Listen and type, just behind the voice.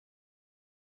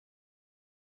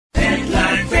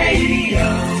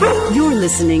You're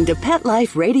listening to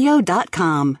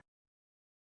PetLifeRadio.com.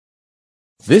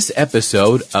 This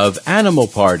episode of Animal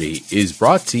Party is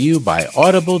brought to you by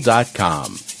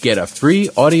Audible.com. Get a free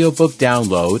audiobook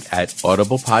download at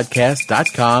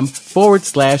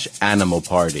audiblepodcast.com/Animal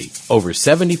Party. Over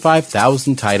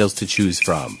 75,000 titles to choose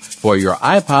from for your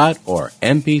iPod or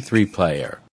MP3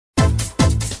 player.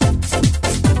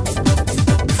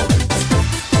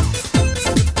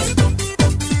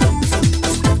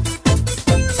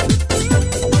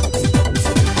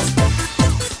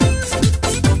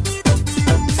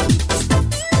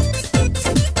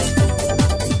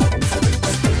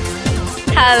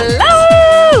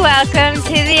 Hello! Welcome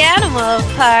to the Animal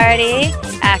Party.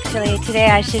 Actually, today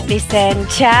I should be saying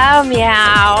ciao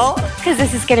meow, because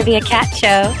this is going to be a cat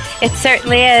show. It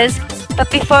certainly is.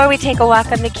 But before we take a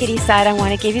walk on the kitty side, I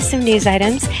want to give you some news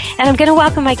items. And I'm going to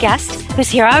welcome my guest, who's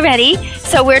here already.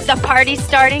 So we're at the party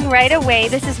starting right away.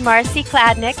 This is Marcy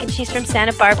Kladnick, and she's from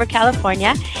Santa Barbara,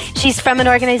 California. She's from an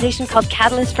organization called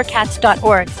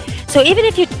CatalystForCats.org. So even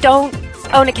if you don't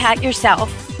own a cat yourself,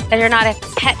 and you're not a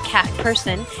pet cat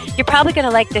person, you're probably going to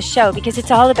like this show because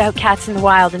it's all about cats in the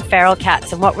wild and feral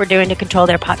cats and what we're doing to control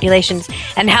their populations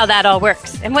and how that all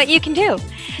works and what you can do.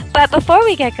 But before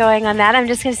we get going on that, I'm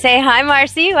just going to say hi,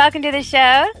 Marcy. Welcome to the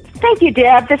show. Thank you,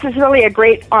 Deb. This is really a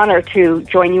great honor to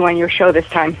join you on your show this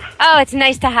time. Oh, it's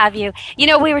nice to have you. You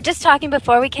know, we were just talking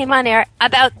before we came on air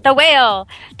about the whale.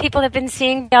 People have been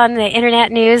seeing on the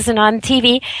internet news and on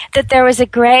TV that there was a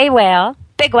gray whale,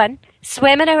 big one,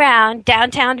 swimming around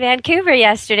downtown Vancouver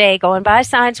yesterday, going by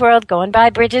Science World, going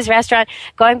by Bridges Restaurant,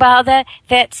 going by all the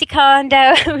fancy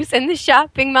condos and the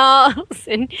shopping malls.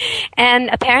 And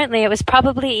apparently it was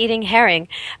probably eating herring.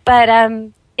 But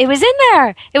it was in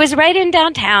there. It was right in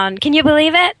downtown. Can you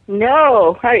believe it?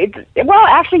 No. Well,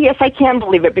 actually, yes, I can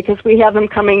believe it because we have them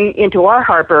coming into our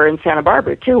harbor in Santa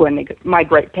Barbara, too, when they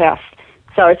migrate past.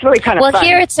 So it's really kind of fun. Well,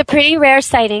 here it's a pretty rare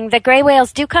sighting. The gray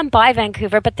whales do come by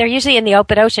Vancouver, but they're usually in the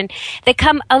open ocean. They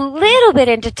come a little bit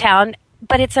into town,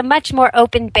 but it's a much more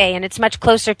open bay, and it's much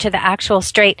closer to the actual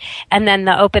strait and then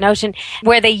the open ocean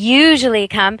where they usually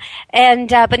come. And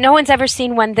but no one's ever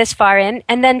seen one this far in.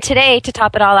 And then today, to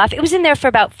top it all off, it was in there for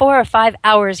about 4 or 5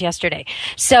 hours yesterday.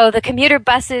 So the commuter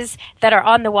buses that are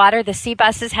on the water, the sea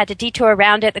buses, had to detour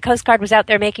around it. The Coast Guard was out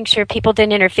there making sure people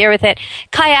didn't interfere with it.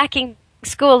 Kayaking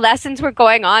school lessons were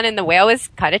going on, and the whale was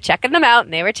kind of checking them out,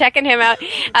 and they were checking him out.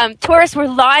 Tourists were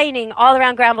lining all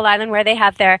around Granville Island where they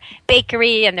have their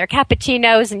bakery and their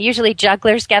cappuccinos, and usually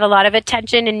jugglers get a lot of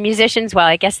attention, and musicians, well,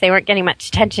 I guess they weren't getting much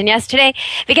attention yesterday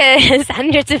because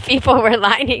hundreds of people were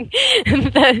lining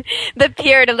the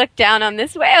pier to look down on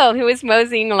this whale who was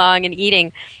moseying along and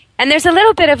eating. And there's a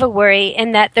little bit of a worry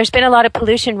in that there's been a lot of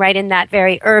pollution right in that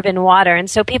very urban water, and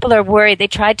so people are worried. They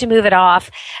tried to move it off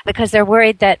because they're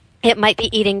worried that it might be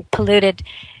eating polluted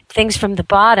things from the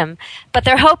bottom. But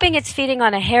they're hoping it's feeding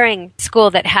on a herring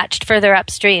school that hatched further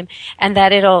upstream and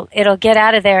that it'll get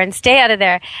out of there and stay out of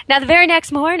there. Now, the very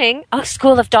next morning, a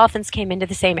school of dolphins came into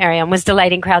the same area and was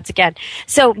delighting crowds again.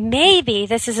 So maybe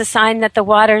this is a sign that the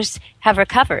waters have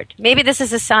recovered. Maybe this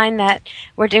is a sign that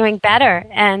we're doing better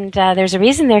and there's a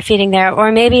reason they're feeding there.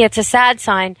 Or maybe it's a sad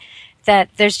sign that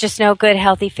there's just no good,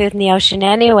 healthy food in the ocean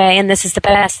anyway, and this is the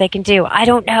best they can do. I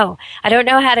don't know. I don't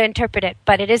know how to interpret it,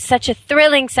 but it is such a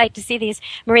thrilling sight to see these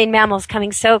marine mammals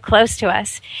coming so close to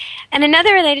us. And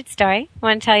another related story I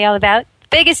want to tell you all about, the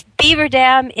biggest beaver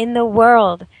dam in the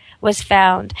world was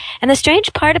found. And the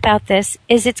strange part about this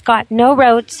is it's got no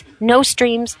roads, no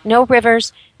streams, no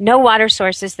rivers, no water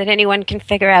sources that anyone can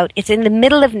figure out. It's in the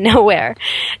middle of nowhere.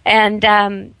 And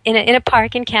in a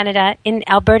park in Canada, in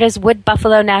Alberta's Wood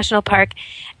Buffalo National Park,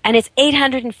 and it's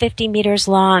 850 meters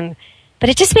long. But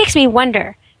it just makes me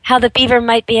wonder how the beaver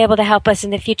might be able to help us in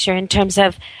the future in terms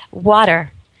of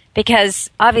water. Because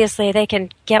obviously they can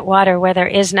get water where there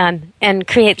is none and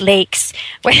create lakes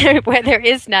where there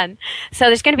is none. So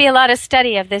there's going to be a lot of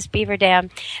study of this beaver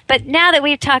dam. But now that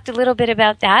we've talked a little bit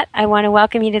about that, I want to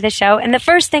welcome you to the show. And the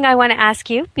first thing I want to ask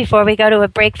you before we go to a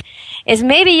break is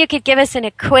maybe you could give us an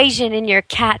equation in your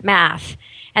cat math.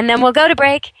 And then we'll go to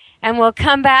break and we'll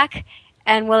come back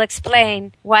and we'll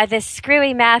explain why this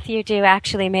screwy math you do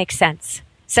actually makes sense.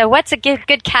 So what's a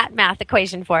good cat math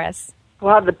equation for us?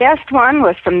 Well, the best one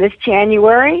was from this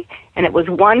January, and it was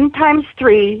 1 times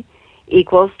 3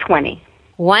 equals 20.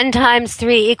 1 times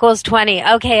 3 equals 20.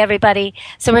 Okay, everybody.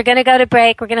 So we're going to go to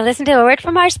break. We're going to listen to a word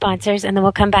from our sponsors, and then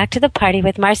we'll come back to the party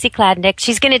with Marcy Kladnick.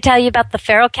 She's going to tell you about the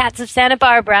feral cats of Santa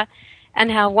Barbara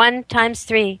and how 1 times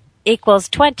 3 equals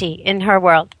 20 in her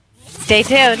world. Stay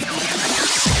tuned.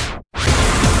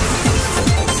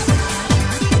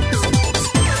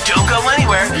 Don't go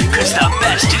anywhere, because the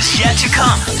best is yet to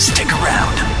come. Stick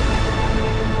around.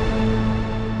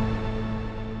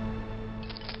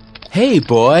 Hey,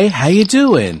 boy, how you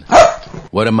doing?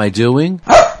 What am I doing?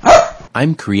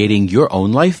 I'm creating your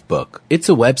own life book. It's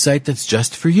a website that's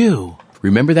just for you.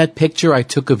 Remember that picture I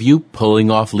took of you pulling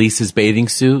off Lisa's bathing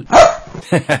suit?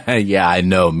 Yeah, I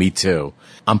know, me too.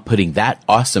 I'm putting that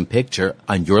awesome picture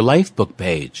on your life book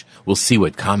page. We'll see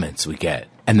what comments we get.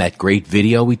 And that great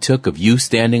video we took of you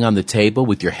standing on the table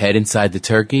with your head inside the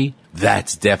turkey?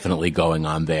 That's definitely going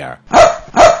on there.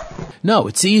 No,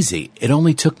 it's easy. It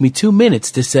only took me 2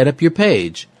 minutes to set up your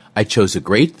page. I chose a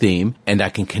great theme, and I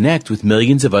can connect with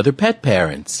millions of other pet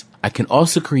parents. I can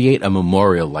also create a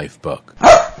memorial life book.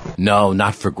 No,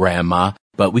 not for Grandma,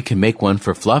 but we can make one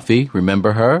for Fluffy,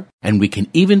 remember her? And we can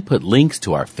even put links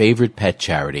to our favorite pet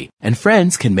charity, and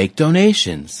friends can make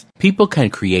donations. People can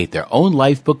create their own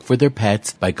life book for their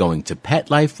pets by going to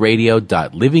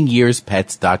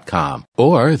petliferadio.livingyearspets.com,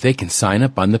 or they can sign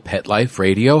up on the Pet Life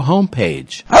Radio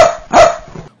homepage.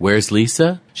 Where's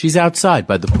Lisa? She's outside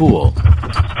by the pool.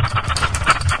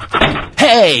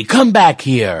 Hey, come back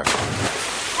here!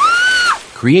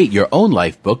 Create your own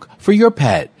life book for your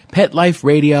pet.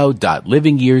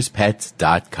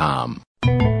 petliferadio.livingyearspets.com.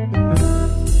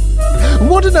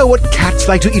 Want to know what cats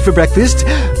like to eat for breakfast?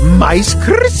 Mice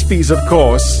Krispies, of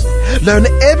course. Learn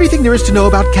everything there is to know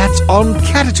about cats on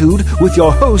Catitude with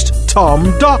your host,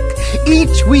 Tom Dock.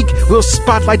 Each week, we'll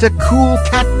spotlight a cool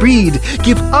cat breed,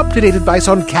 give up-to-date advice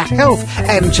on cat health,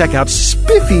 and check out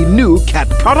spiffy new cat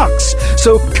products.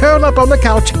 So curl up on the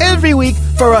couch every week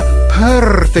for a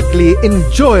perfectly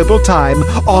enjoyable time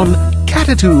on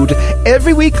Catitude.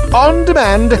 Every week on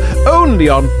demand, only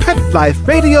on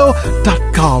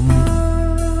PetLifeRadio.com.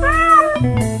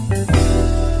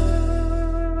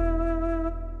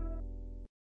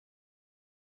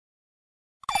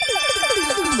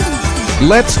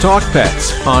 Let's Talk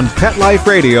Pets on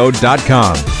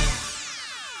PetLifeRadio.com.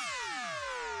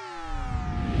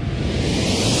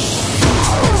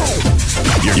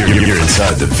 You're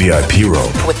inside the VIP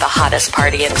room with the hottest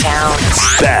party in town.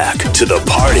 Back to the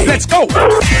party. Let's go!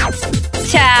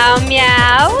 Ciao,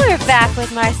 meow. We're back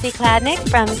with Marcy Kladnick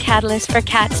from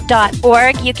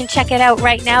catalystforcats.org. You can check it out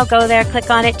right now. Go there,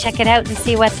 click on it, check it out, and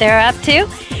see what they're up to.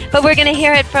 But we're going to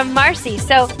hear it from Marcy.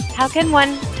 So how can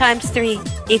 1 times 3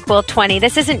 equal 20?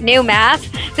 This isn't new math.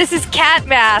 This is cat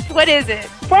math. What is it?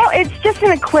 Well, it's just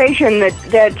an equation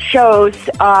that shows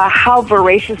how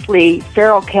voraciously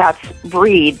feral cats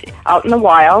breed out in the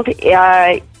wild.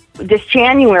 This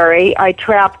January, I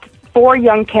trapped 4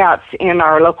 young cats in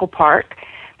our local park.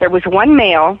 There was 1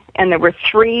 male, and there were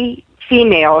 3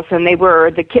 females, and they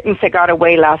were the kittens that got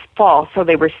away last fall, so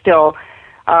they were still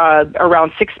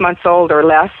around 6 months old or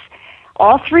less.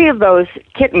 All 3 of those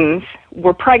kittens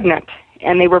were pregnant,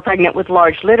 and they were pregnant with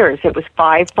large litters. It was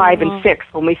 5, and 6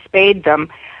 when we spayed them.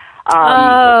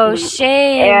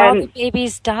 Shame. All the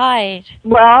babies died.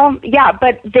 Well, yeah,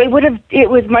 but it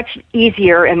was much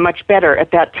easier and much better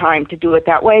at that time to do it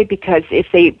that way, because if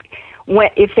they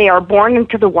are born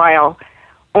into the wild,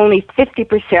 only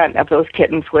 50% of those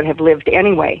kittens would have lived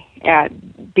anyway.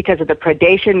 Because of the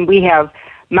predation, we have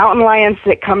mountain lions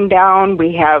that come down,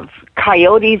 we have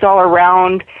coyotes all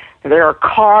around, there are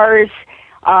cars,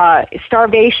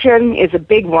 starvation is a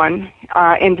big one,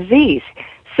 and disease.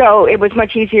 So it was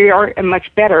much easier and much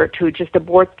better to just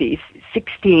abort these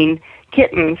 16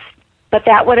 kittens. But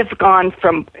that would have gone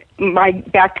from,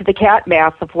 back to the cat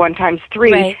math of 1 times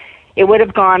 3, right. It would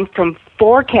have gone from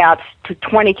 4 cats to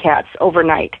 20 cats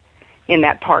overnight in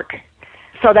that park.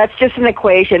 So that's just an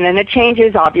equation, and it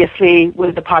changes, obviously,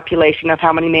 with the population of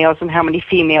how many males and how many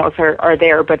females are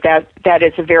there, but that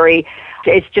is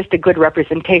it's just a good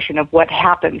representation of what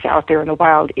happens out there in the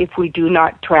wild if we do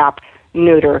not trap,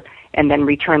 neuter, and then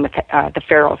return the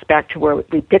ferals back to where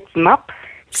we picked them up.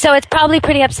 So it's probably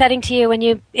pretty upsetting to you when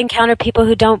you encounter people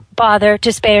who don't bother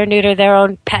to spay or neuter their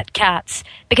own pet cats,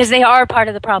 because they are part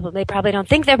of the problem. They probably don't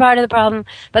think they're part of the problem,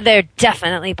 but they're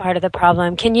definitely part of the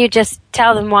problem. Can you just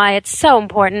tell them why it's so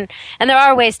important? And there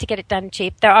are ways to get it done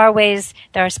cheap. There are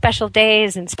special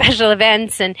days and special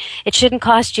events, and it shouldn't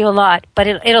cost you a lot, but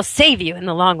it'll save you in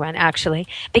the long run, actually,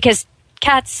 because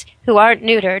cats who aren't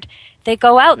neutered, they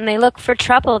go out and they look for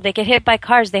trouble. They get hit by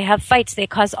cars. They have fights. They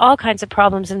cause all kinds of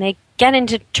problems, and they get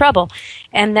into trouble.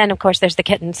 And then, of course, there's the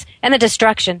kittens and the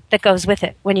destruction that goes with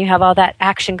it when you have all that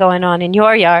action going on in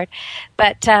your yard.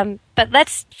 But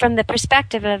let's, from the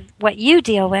perspective of what you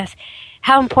deal with,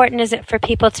 how important is it for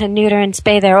people to neuter and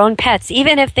spay their own pets,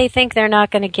 even if they think they're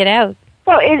not going to get out?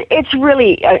 Well, it's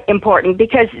really important,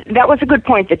 because that was a good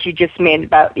point that you just made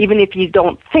about even if you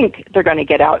don't think they're going to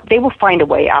get out, they will find a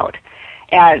way out.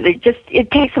 And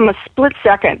it takes them a split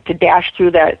second to dash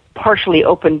through that partially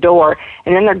open door,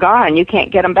 and then they're gone. You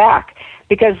can't get them back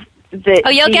because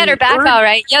you'll get her back all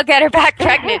right. You'll get her back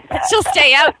pregnant. She'll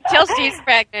stay out until she's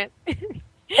pregnant.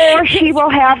 Or she will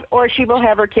have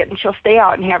her kittens. She'll stay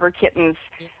out and have her kittens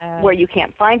where you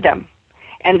can't find them.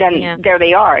 And then there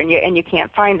they are, and you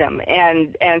can't find them.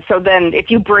 And so then if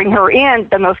you bring her in,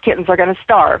 then those kittens are going to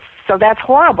starve. So that's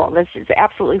horrible. This is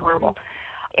absolutely horrible.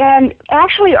 And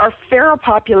actually, our feral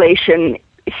population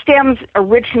stems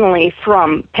originally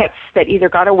from pets that either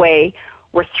got away,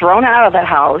 were thrown out of the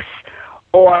house,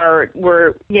 or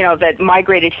were, that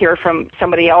migrated here from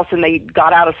somebody else and they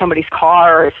got out of somebody's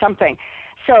car or something.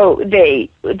 So they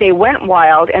went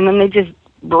wild, and then they just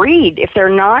breed. If they're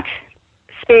not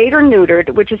spayed or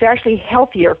neutered, which is actually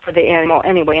healthier for the animal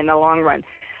anyway in the long run,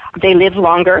 they live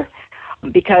longer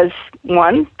because,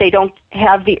 one, they don't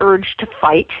have the urge to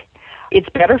fight. It's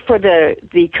better for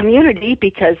the community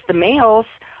because the males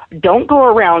don't go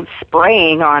around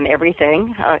spraying on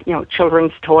everything,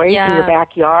 children's toys in your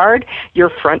backyard, your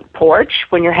front porch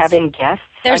when you're having guests.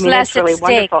 There's less really at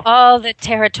stake. Wonderful. All the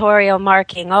territorial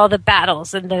marking, all the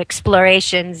battles and the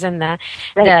explorations and the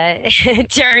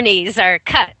journeys are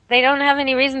cut. They don't have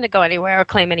any reason to go anywhere or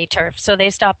claim any turf, so they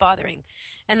stop bothering.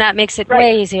 And that makes it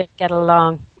way easier to get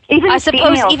along. I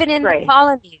suppose even in the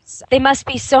colonies, they must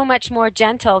be so much more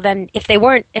gentle than if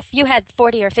you had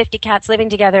 40 or 50 cats living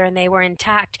together and they were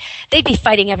intact, they'd be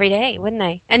fighting every day, wouldn't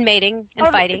they? And mating and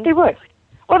fighting. They would.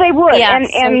 Well, they would. Yeah,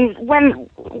 and when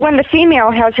the female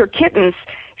has her kittens,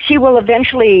 she will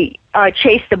eventually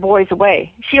chase the boys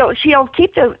away. She'll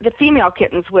keep the female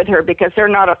kittens with her because they're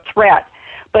not a threat,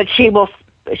 but she will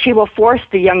force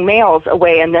the young males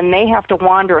away, and then they have to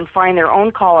wander and find their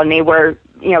own colony where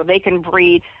they can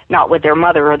breed not with their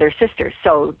mother or their sisters.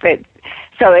 So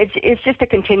it's just a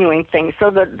continuing thing.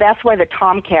 So that's why the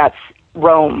tomcats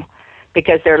roam,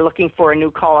 because they're looking for a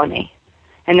new colony,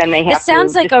 and then they have. It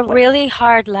sounds like a really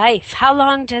hard life. How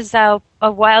long does a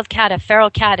wildcat, a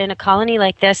feral cat in a colony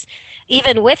like this,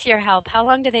 even with your help, how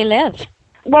long do they live?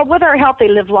 Well, with our help, they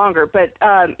live longer. But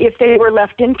if they were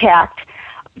left intact,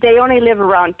 they only live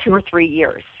around 2 or 3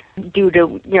 years due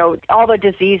to all the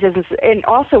diseases, and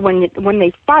also when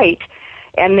they fight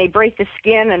and they break the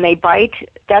skin and they bite,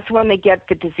 that's when they get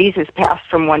the diseases passed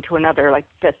from one to another, like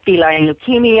the feline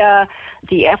leukemia,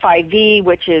 the FIV,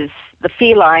 which is the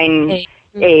feline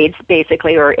AIDS,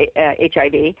 basically, or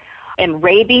HIV, and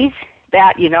rabies.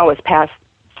 That is passed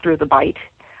through the bite.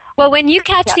 Well, when you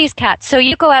catch these cats, so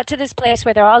you go out to this place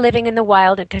where they're all living in the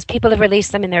wild because people have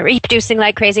released them and they're reproducing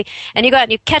like crazy, and you go out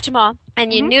and you catch them all,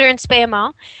 and you neuter and spay them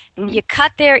all. You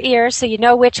cut their ears so you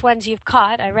know which ones you've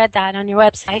caught. I read that on your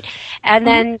website. And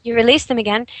then you release them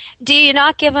again. Do you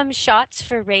not give them shots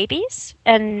for rabies?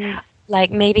 And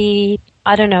maybe,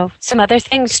 I don't know, some other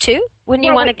things too? Wouldn't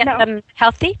you want to get them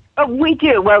healthy? We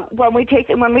do. Well, when we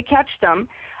catch them,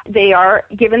 they are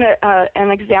given an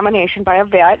examination by a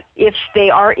vet. If they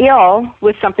are ill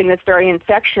with something that's very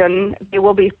infection, they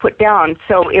will be put down,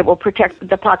 so it will protect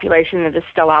the population that is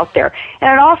still out there.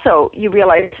 And also, you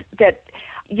realize that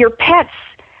your pets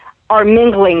are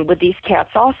mingling with these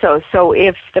cats also. So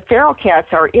if the feral cats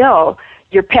are ill,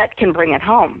 your pet can bring it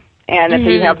home. And if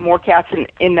you have more cats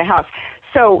in the house.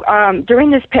 So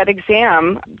during this pet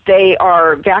exam, they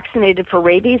are vaccinated for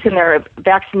rabies and they're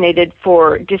vaccinated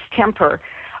for distemper.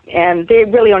 And they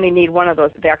really only need one of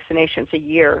those vaccinations a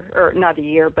year, or not a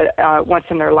year, but once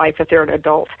in their life if they're an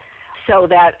adult. So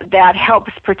that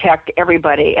helps protect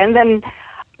everybody. And then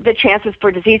the chances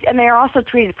for disease, and they are also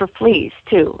treated for fleas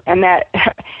too. And that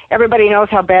everybody knows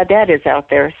how bad that is out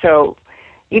there. So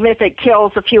even if it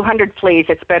kills a few hundred fleas,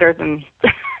 it's better than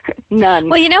none.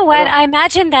 Well, you know what? I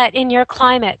imagine that in your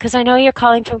climate, because I know you're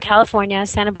calling from California,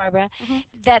 Santa Barbara,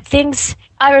 that things...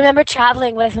 I remember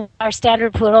traveling with our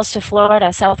standard poodles to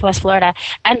Florida, Southwest Florida,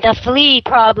 and the flea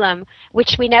problem,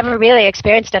 which we never really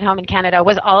experienced at home in Canada,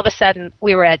 was all of a sudden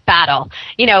we were at battle.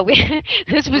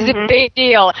 This was a big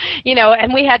deal,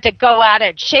 and we had to go at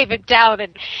it, shave it down,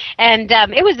 and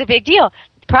it was a big deal.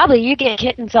 Probably you get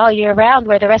kittens all year round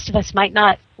where the rest of us might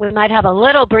not. We might have a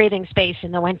little breathing space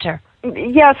in the winter.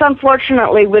 Yes,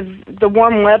 unfortunately, with the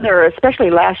warm weather,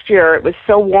 especially last year, it was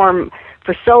so warm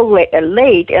for so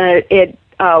late, and it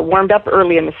warmed up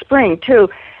early in the spring, too,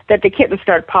 that the kittens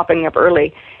started popping up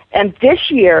early. And this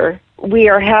year, we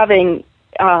are having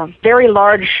very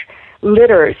large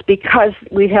litters because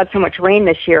we've had so much rain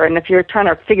this year. And if you're trying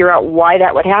to figure out why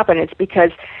that would happen, it's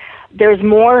because there's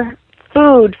more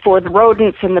food for the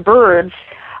rodents and the birds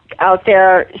out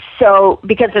there. So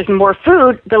because there's more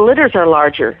food, the litters are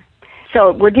larger.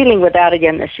 So we're dealing with that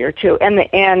again this year, too.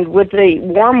 And with the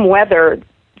warm weather,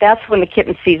 that's when the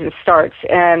kitten season starts.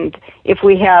 And if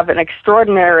we have an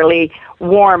extraordinarily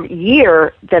warm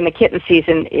year, then the kitten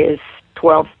season is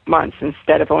 12 months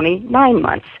instead of only 9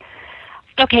 months.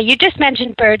 Okay, you just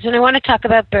mentioned birds, and I want to talk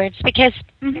about birds because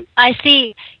I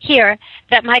see here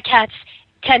that my cats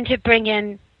tend to bring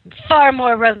in far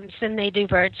more rodents than they do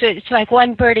birds. So it's like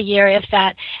one bird a year, if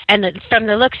that. And from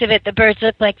the looks of it, the birds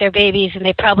look like they're babies, and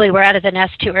they probably were out of the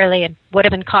nest too early and would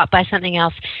have been caught by something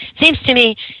else. Seems to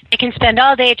me they can spend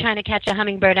all day trying to catch a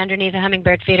hummingbird underneath a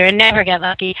hummingbird feeder and never get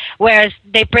lucky, whereas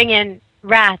they bring in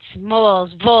rats,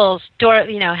 moles, voles,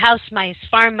 house mice,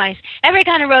 farm mice, every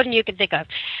kind of rodent you can think of,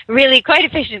 really quite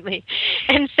efficiently.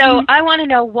 And so I want to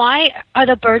know, why are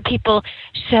the bird people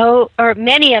or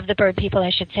many of the bird people, I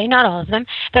should say, not all of them,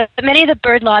 but many of the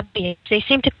bird lobbyists, they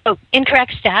seem to quote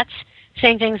incorrect stats,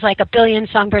 saying things like 1 billion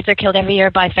songbirds are killed every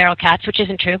year by feral cats, which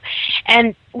isn't true.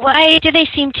 And why do they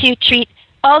seem to treat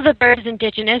all the birds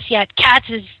indigenous, yet cats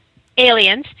as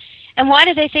aliens? And why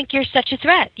do they think you're such a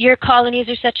threat? Your colonies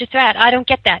are such a threat. I don't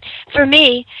get that. For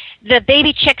me, the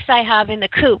baby chicks I have in the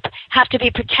coop have to be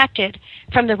protected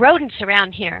from the rodents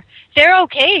around here. They're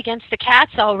okay against the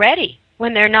cats already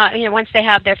when they're not, once they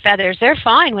have their feathers. They're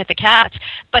fine with the cats,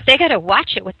 but they got to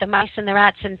watch it with the mice and the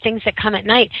rats and things that come at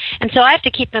night. And so I have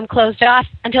to keep them closed off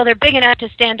until they're big enough to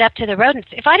stand up to the rodents.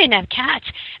 If I didn't have cats,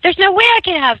 there's no way I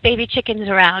could have baby chickens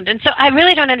around. And so I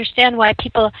really don't understand why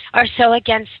people are so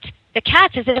against the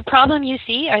cats. Is it a problem you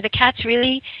see? Are the cats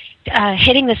really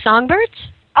hitting the songbirds?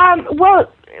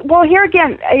 Well, here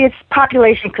again, it's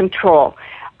population control.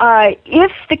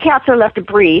 If the cats are left to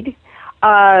breed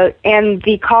and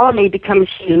the colony becomes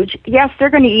huge, yes, they're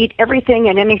going to eat everything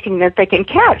and anything that they can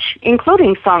catch,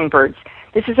 including songbirds.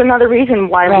 This is another reason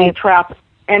why we trap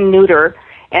and neuter,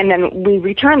 and then we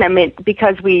return them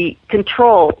because we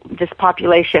control this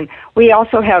population. We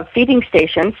also have feeding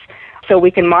stations, so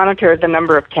we can monitor the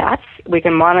number of cats, we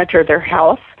can monitor their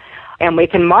health, and we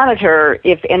can monitor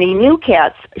if any new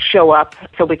cats show up,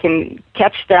 so we can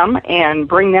catch them and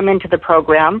bring them into the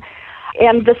program.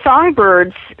 And the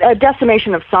songbirds,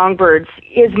 decimation of songbirds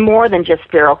is more than just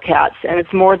feral cats, and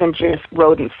it's more than just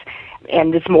rodents.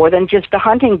 And it's more than just the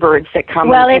hunting birds that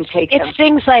come and take them. It's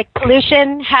things like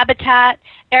pollution, habitat,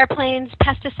 airplanes,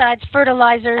 pesticides,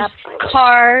 fertilizers,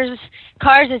 cars.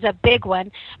 Cars is a big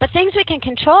one. But things we can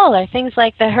control are things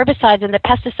like the herbicides and the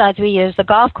pesticides we use, the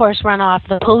golf course runoff,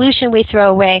 the pollution we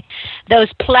throw away,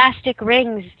 those plastic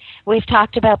rings we've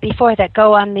talked about before that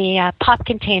go on the pop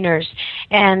containers,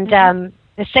 and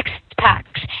the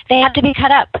six-packs. They have to be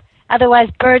cut up. Otherwise,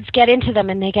 birds get into them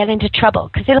and they get into trouble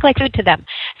because they look like food to them.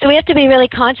 So we have to be really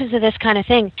conscious of this kind of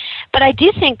thing. But I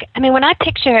do think, when I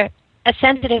picture a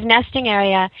sensitive nesting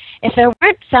area, if there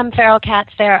weren't some feral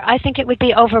cats there, I think it would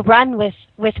be overrun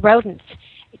with rodents,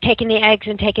 taking the eggs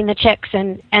and taking the chicks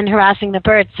and harassing the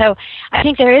birds. So I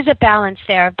think there is a balance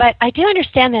there. But I do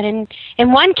understand that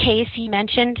in one case you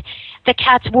mentioned the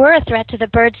cats were a threat to the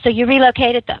birds, so you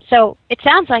relocated them. So it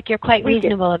sounds like you're quite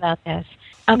reasonable about this.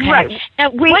 Okay. Right. Now,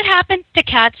 what happens to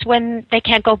cats when they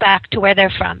can't go back to where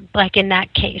they're from, like in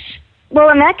that case? Well,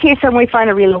 in that case, then we find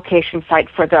a relocation site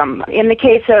for them. In the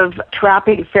case of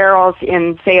trapping ferals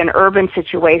in, say, an urban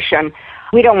situation,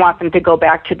 we don't want them to go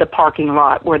back to the parking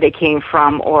lot where they came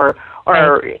from or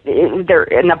they're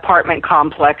in an apartment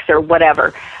complex or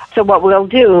whatever. So what we'll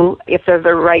do, if they're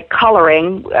the right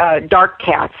coloring, dark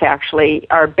cats actually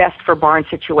are best for barn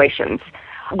situations.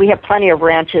 We have plenty of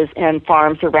ranches and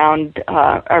farms around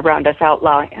us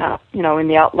in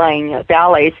the outlying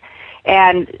valleys,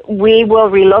 and we will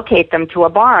relocate them to a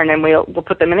barn, and we'll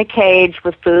put them in a cage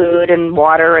with food and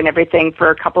water and everything for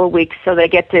a couple of weeks, so they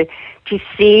get to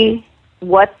see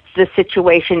what the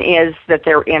situation is that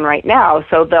they're in right now.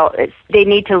 So they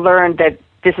need to learn that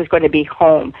this is going to be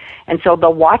home, and so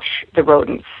they'll watch the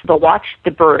rodents, they'll watch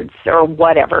the birds or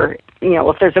whatever.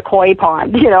 If there's a koi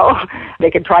pond,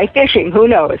 they could try fishing, who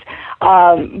knows.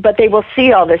 But they will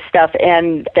see all this stuff,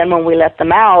 and then when we let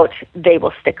them out, they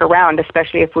will stick around,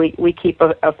 especially if we keep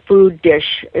a food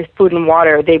dish, food and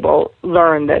water. They will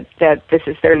learn that this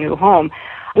is their new home.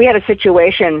 We had a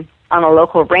situation on a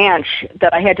local ranch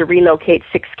that I had to relocate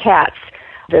 6 cats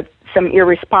that some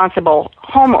irresponsible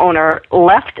homeowner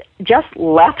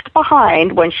left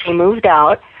behind when she moved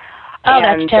out. Oh,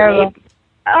 that's terrible.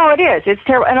 Oh, it is. It's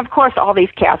terrible. And, of course, all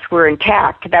these cats were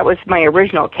intact. That was my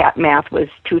original cat math, was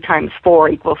 2 times 4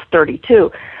 equals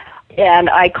 32. And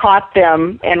I caught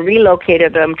them and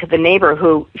relocated them to the neighbor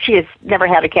who, she has never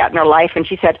had a cat in her life, and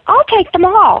she said, I'll take them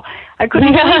all. I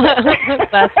couldn't believe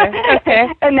it. Okay.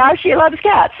 And now she loves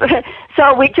cats.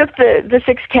 So we took the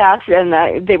 6 cats,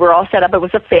 and they were all set up. It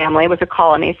was a family. It was a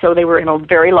colony, so they were in a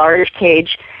very large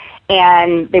cage.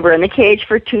 and they were in the cage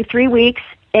for 2-3 weeks,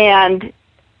 and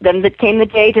then came the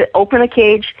day to open the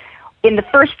cage. In the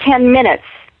first 10 minutes,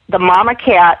 the mama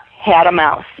cat had a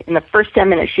mouse. In the first 10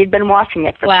 minutes, she'd been watching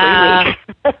it for 3 weeks.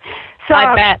 So,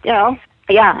 I bet.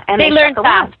 Yeah. And they learn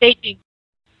fast.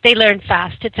 They learn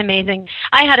fast. It's amazing.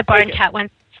 I had a barn cat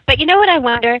once. But you know what I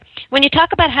wonder? When you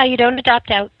talk about how you don't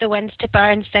adopt out the ones to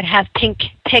barns that have pink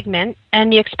pigment,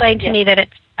 and you explained to me that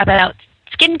it's about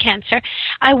skin cancer,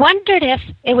 I wondered if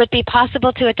it would be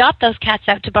possible to adopt those cats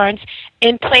out to barns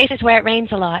in places where it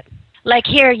rains a lot. Like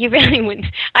here, you really wouldn't.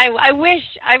 I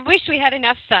wish we had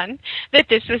enough sun that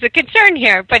this was a concern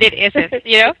here, but it isn't,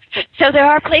 you know? So there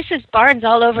are places, barns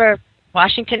all over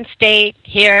Washington State,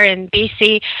 here in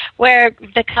BC, where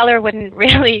the color wouldn't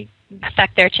really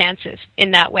affect their chances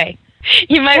in that way.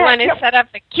 You might want to set up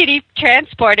a kitty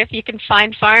transport if you can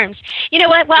find farms. You know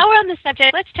what? While we're on the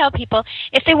subject, let's tell people,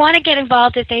 if they want to get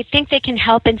involved, if they think they can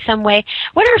help in some way,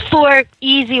 what are 4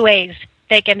 easy ways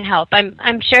they can help?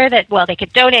 I'm sure that, well, they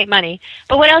could donate money,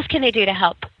 but what else can they do to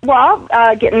help? Well,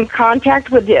 get in contact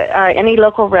with any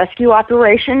local rescue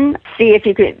operation. See if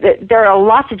you could. There are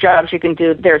lots of jobs you can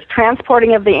do. There's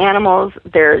transporting of the animals.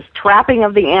 There's trapping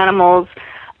of the animals.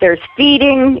 There's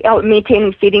feeding,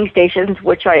 maintaining feeding stations,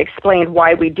 which I explained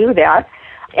why we do that.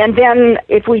 And then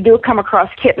if we do come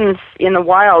across kittens in the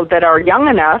wild that are young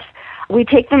enough, we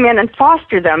take them in and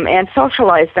foster them and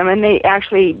socialize them, and they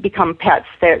actually become pets.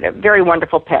 They're very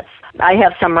wonderful pets. I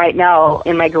have some right now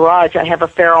in my garage. I have a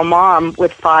feral mom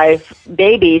with 5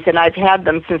 babies, and I've had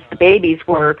them since the babies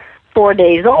were 4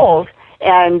 days old.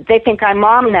 And they think I'm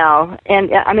mom now,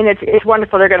 and I mean it's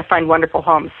wonderful. They're going to find wonderful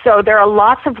homes. So there are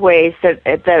lots of ways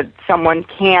that someone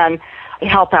can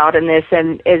help out in this,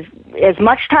 and as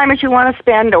much time as you want to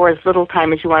spend, or as little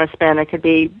time as you want to spend. It could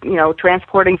be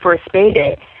transporting for a spay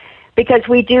day, because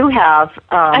we do have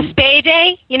a spay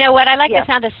day. You know what? I like the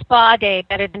sound of spa day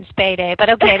better than spay day,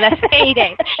 but okay, let's spay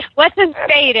day. What's a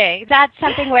spay day? Is that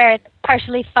something where it's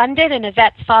partially funded and a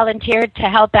vet's volunteered to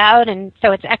help out, and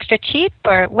so it's extra cheap,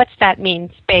 or what's that mean,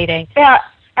 spay day? Yeah,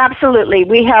 absolutely.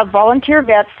 We have volunteer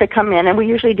vets that come in, and we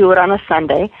usually do it on a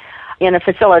Sunday in a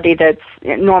facility that's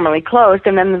normally closed,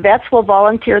 and then the vets will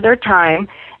volunteer their time,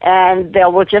 and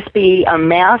there will just be a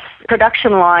mass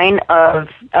production line of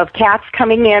cats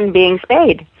coming in being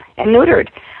spayed and neutered.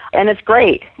 And it's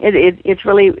great. It's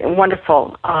really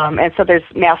wonderful. And so there's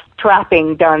mass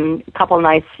trapping done a couple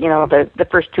nights, the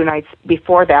first 2 nights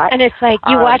before that. And it's like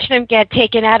you watch them get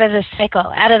taken out of the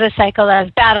cycle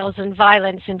of battles and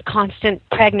violence and constant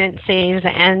pregnancies,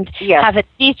 and have a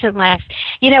decent life.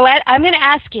 You know what? I'm going to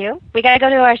ask you, we got to go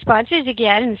to our sponsors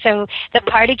again, and so the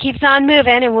party keeps on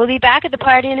moving, and we'll be back at the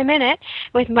party in a minute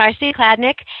with Marcy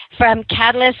Kladnick from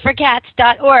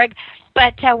CatalystForCats.org.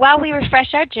 But while we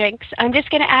refresh our drinks, I'm just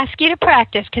going to ask you to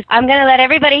practice, because I'm going to let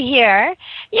everybody hear.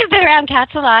 You've been around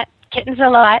cats a lot, kittens a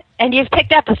lot, and you've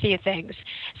picked up a few things.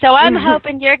 So I'm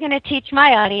hoping you're going to teach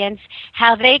my audience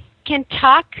how they can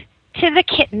talk to the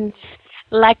kittens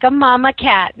like a mama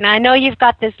cat. Now, I know you've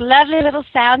got this lovely little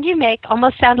sound you make,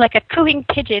 almost sound like a cooing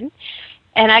pigeon.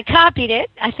 And I copied it.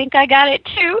 I think I got it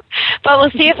too. But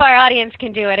we'll see if our audience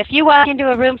can do it. If you walk into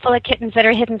a room full of kittens that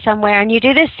are hidden somewhere and you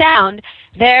do this sound,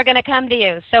 they're going to come to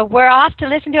you. So we're off to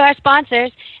listen to our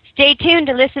sponsors. Stay tuned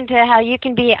to listen to how you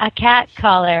can be a cat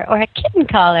caller or a kitten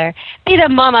caller. Be the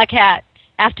mama cat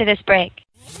after this break.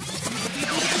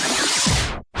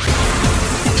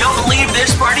 Don't leave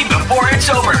this party before it's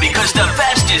over, because the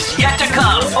best is yet to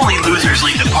come. Only losers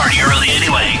leave the party early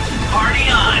anyway. Party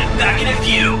on. Back in a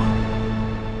few.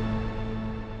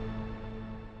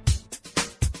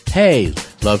 Hey,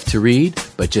 love to read,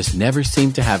 but just never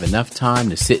seem to have enough time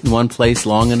to sit in one place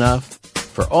long enough?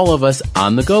 For all of us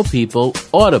on-the-go people,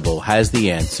 Audible has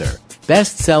the answer.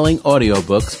 Best-selling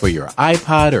audiobooks for your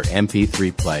iPod or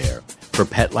MP3 player. For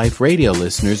Pet Life Radio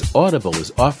listeners, Audible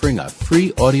is offering a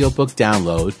free audiobook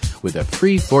download with a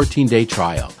free 14-day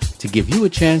trial to give you a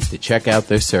chance to check out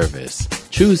their service.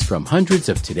 Choose from hundreds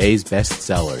of today's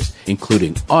bestsellers,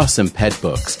 including awesome pet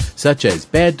books, such as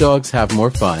Bad Dogs Have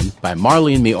More Fun by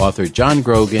Marley and Me author John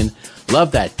Grogan,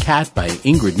 Love That Cat by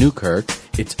Ingrid Newkirk,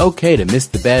 It's Okay to Miss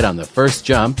the Bed on the First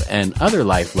Jump, and Other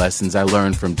Life Lessons I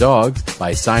Learned from Dogs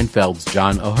by Seinfeld's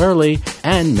John O'Hurley,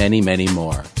 and many, many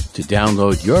more. To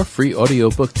download your free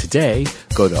audiobook today,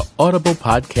 go to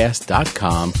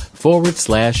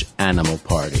audiblepodcast.com/Animal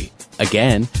Party.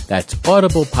 Again, that's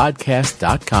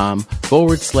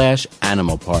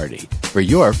audiblepodcast.com/Animal Party for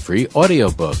your free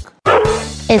audiobook.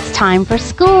 It's time for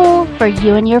school for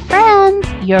you and your friends,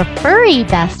 your furry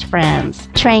best friends.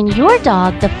 Train your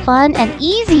dog the fun and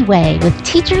easy way with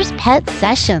Teacher's Pet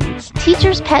Sessions.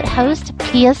 Teacher's Pet host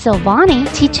Pia Silvani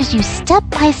teaches you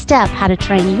step-by-step how to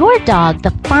train your dog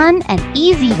the fun and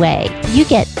easy way. You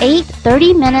get 8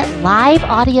 30-minute live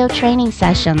audio training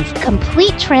sessions,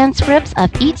 complete transcripts of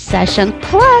each session,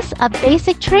 plus a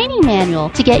basic training manual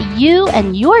to get you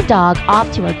and your dog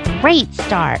off to a great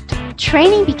start.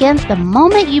 Training begins the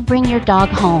moment you bring your dog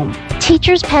home.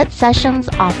 Teacher's Pet Sessions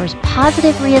offers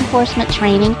positive reinforcement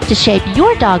training to shape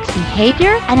your dog's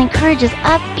behavior and encourages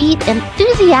upbeat,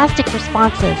 enthusiastic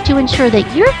responses to ensure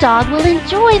that your dog will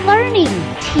enjoy learning.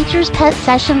 Teacher's Pet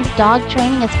Sessions dog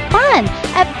training is fun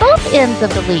at both ends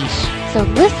of the leash. So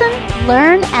listen,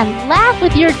 learn, and laugh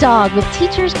with your dog with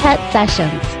Teacher's Pet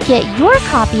Sessions. Get your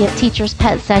copy of Teacher's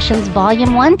Pet Sessions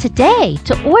Volume 1 today.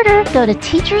 To order, go to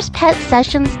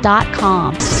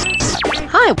teacherspetsessions.com.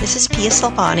 Hi, this is Pia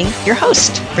Silvani, your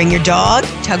host. Bring your dog,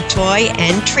 tug toy,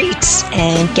 and treats,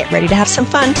 and get ready to have some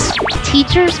fun.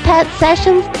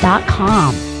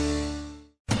 teacherspetsessions.com.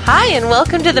 Hi, and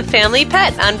welcome to The Family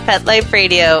Pet on Pet Life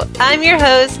Radio. I'm your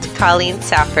host, Colleen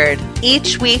Safford.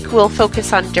 Each week, we'll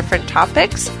focus on different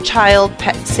topics: child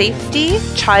pet safety,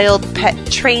 child pet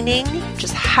training,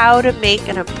 just how to make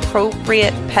an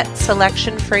appropriate pet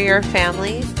selection for your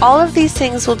family. All of these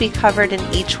things will be covered in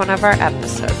each one of our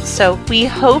episodes. So we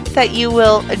hope that you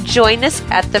will join us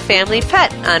at The Family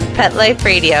Pet on Pet Life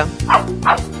Radio.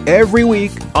 Every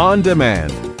week on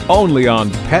demand, only on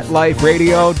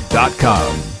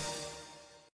PetLifeRadio.com.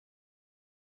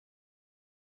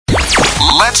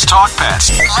 Let's talk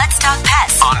pets. Let's talk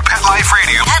pets On Pet Life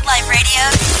Radio. Pet Life Radio.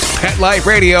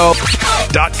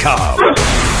 PetLifeRadio.com.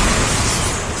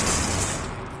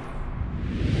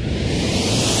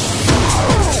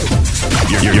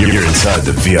 You're inside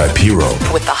the VIP room.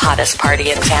 With the hottest party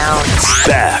in town.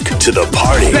 Back to the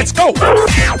party. Let's go.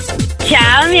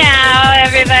 Ciao, meow,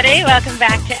 everybody. Welcome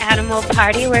back to Animal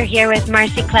Party. We're here with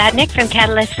Marcy Kladnick from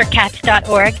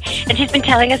CatalystForCats.org, and she's been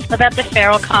telling us about the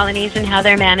feral colonies and how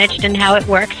they're managed and how it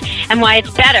works and why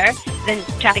it's better than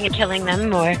trapping and killing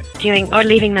them or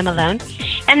leaving them alone.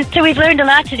 And so we've learned a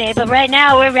lot today, but right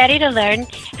now we're ready to learn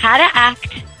how to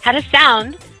act, how to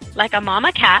sound like a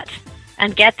mama cat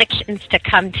and get the kittens to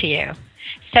come to you.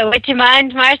 So would you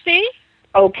mind, Marcy?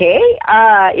 Okay.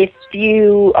 If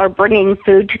you are bringing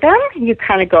food to them, you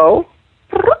kind of go.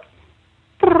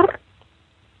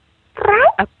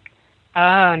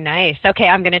 Oh, nice. Okay,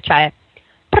 I'm going to try it.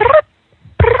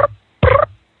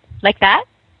 Like that?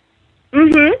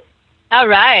 Mm-hmm. All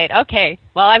right. Okay.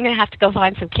 Well, I'm going to have to go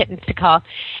find some kittens to call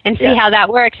and see how that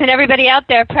works. And everybody out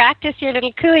there, practice your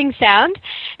little cooing sound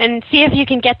and see if you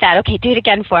can get that. Okay, do it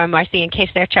again for them, Marcy, in case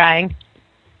they're trying.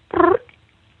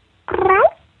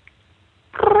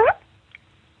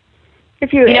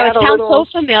 If you know, it sounds so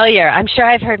familiar. I'm sure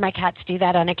I've heard my cats do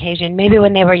that on occasion, maybe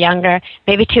when they were younger,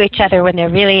 maybe to each other when they're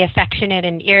really affectionate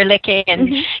and ear-licking. And,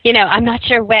 you know, I'm not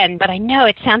sure when, but I know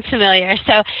it sounds familiar.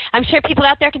 So I'm sure people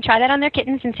out there can try that on their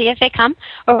kittens and see if they come.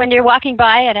 Or when you're walking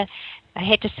by at I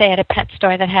hate to say at a pet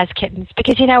store that has kittens,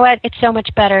 because you know what? It's so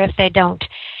much better if they don't.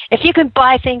 If you can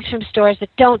buy things from stores that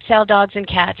don't sell dogs and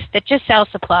cats, that just sell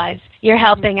supplies, you're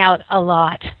helping out a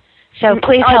lot. So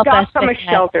please help us with that.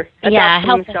 Shelter. Yeah,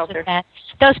 help us with that.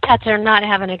 Those pets are not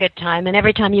having a good time, and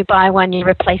every time you buy one, you're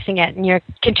replacing it, and you're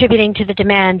contributing to the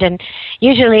demand, and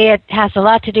usually it has a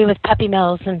lot to do with puppy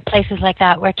mills and places like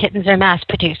that where kittens are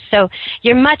mass-produced. So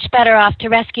you're much better off to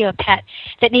rescue a pet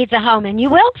that needs a home, and you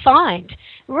will find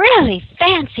really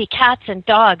fancy cats and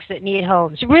dogs that need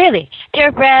homes, really.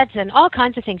 Purebreds and all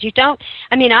kinds of things. I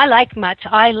like mutts.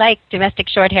 I like domestic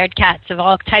short-haired cats of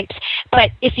all types.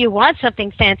 But if you want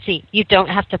something fancy, you don't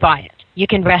have to buy it. You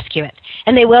can rescue it.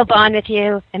 And they will bond with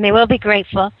you, and they will be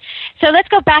grateful. So let's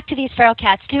go back to these feral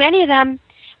cats. Do any of them,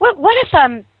 what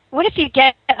if you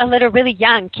get a litter really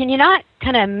young? Can you not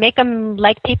kind of make them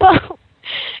like people?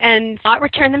 And not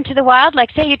return them to the wild? Like,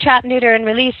 say you trap, neuter, and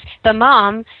release the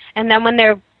mom, and then when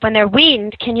they're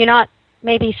weaned, can you not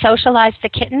maybe socialize the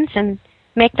kittens and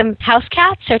make them house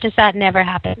cats, or does that never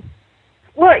happen?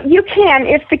 Well, you can.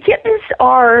 If the kittens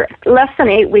are less than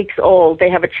 8 weeks old, they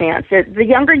have a chance. The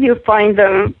younger you find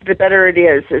them, the better it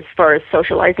is as far as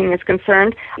socializing is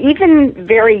concerned. Even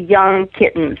very young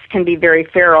kittens can be very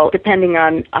feral, depending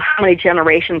on how many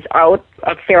generations out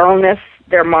of feralness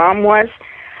their mom was.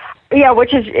 Yeah,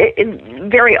 which is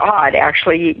very odd,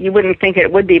 actually. You wouldn't think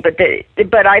it would be, but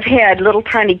I've had little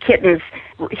tiny kittens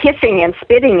hissing and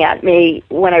spitting at me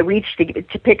when I reached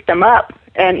to pick them up,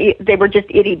 and they were just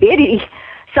itty-bitty.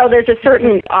 So there's a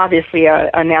certain, obviously,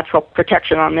 a natural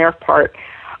protection on their part.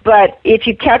 But if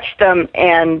you catch them,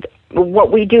 and what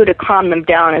we do to calm them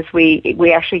down is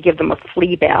we actually give them a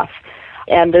flea bath.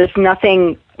 And there's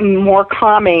nothing more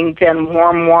calming than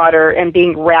warm water and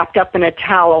being wrapped up in a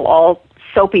towel all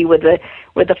soapy with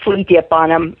a flea dip on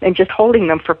them, and just holding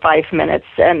them for 5 minutes,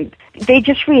 and they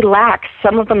just relax.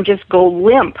 Some of them just go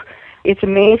limp. It's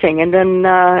amazing. And then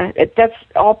that's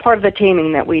all part of the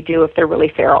taming that we do if they're really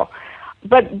feral.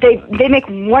 But they make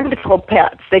wonderful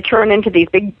pets. They turn into these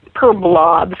big purr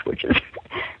blobs, which is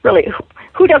really,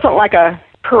 who doesn't like a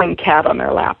purring cat on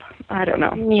their lap? I don't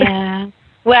know. Yeah.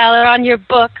 Well, or on your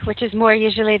book, which is more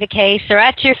usually the case, or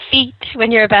at your feet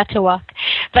when you're about to walk.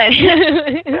 But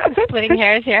splitting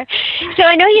hairs here. So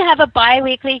I know you have a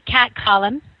bi-weekly cat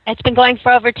column. It's been going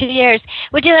for over 2 years.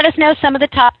 Would you let us know some of the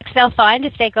topics they'll find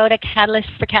if they go to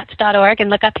catalystforcats.org and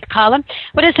look up your column?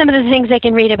 What are some of the things they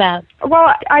can read about?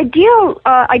 Well, I do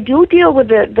deal with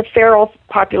the feral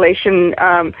population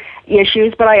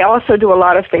issues, but I also do a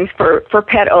lot of things for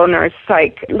pet owners,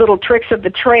 like little tricks of the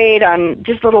trade on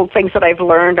just little things that I've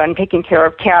learned on taking care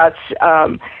of cats,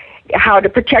 how to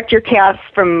protect your cats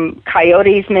from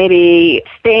coyotes, maybe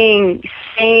staying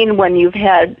sane when you've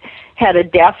had a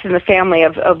death in the family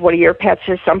of one of your pets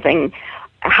or something,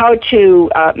 how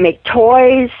to make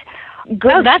toys.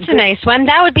 That's a nice one.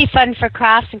 That would be fun for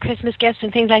crafts and Christmas gifts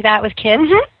and things like that with kids.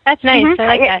 Mm-hmm. That's nice. Mm-hmm. I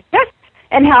like that. Yes.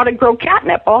 And how to grow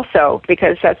catnip also,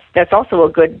 because that's also a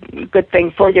good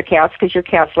thing for your cats, because your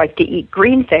cats like to eat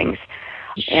green things.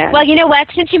 And well, you know what?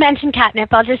 Since you mentioned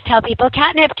catnip, I'll just tell people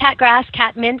catnip, catgrass,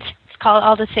 catmint. Call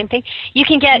all the same thing. You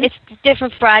can get, it's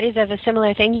different varieties of a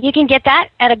similar thing. You can get that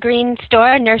at a green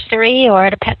store, a nursery, or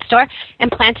at a pet store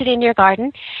and plant it in your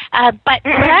garden. But what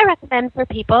I recommend for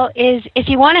people is if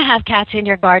you want to have cats in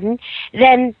your garden,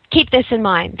 then keep this in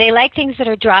mind. They like things that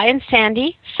are dry and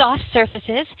sandy, soft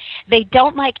surfaces. They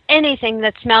don't like anything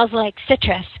that smells like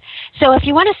citrus. So if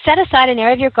you want to set aside an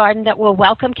area of your garden that will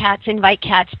welcome cats, invite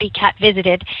cats, be cat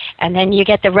visited, and then you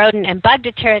get the rodent and bug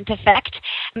deterrent effect,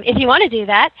 if you want to do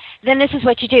that, then this is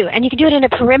what you do. And you can do it in a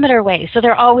perimeter way, so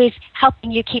they're always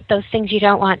helping you keep those things you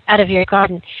don't want out of your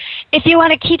garden. If you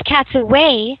want to keep cats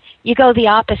away, you go the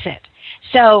opposite.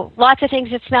 So lots of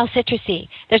things that smell citrusy.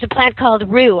 There's a plant called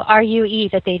rue, R-U-E,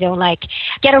 that they don't like.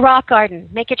 Get a rock garden.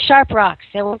 Make it sharp rocks.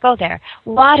 They won't go there.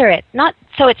 Water it, not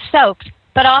so it's soaked,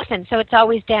 but often, so it's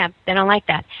always damp. They don't like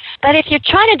that. But if you're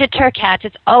trying to deter cats,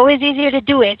 it's always easier to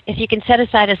do it if you can set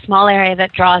aside a small area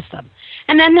that draws them.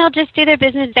 And then they'll just do their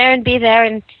business there and be there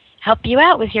and help you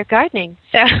out with your gardening.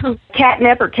 So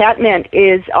catnip or catmint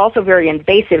is also very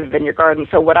invasive in your garden.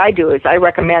 So what I do is I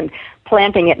recommend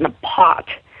planting it in a pot.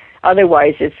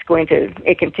 Otherwise,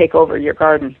 it can take over your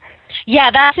garden.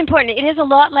 Yeah, that's important. It is a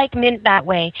lot like mint that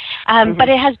way. But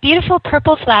it has beautiful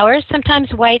purple flowers,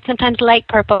 sometimes white, sometimes light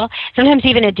purple, sometimes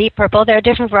even a deep purple. There are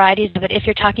different varieties of it if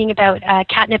you're talking about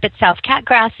catnip itself.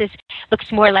 Catgrass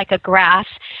looks more like a grass,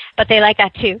 but they like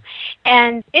that too.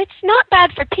 And it's not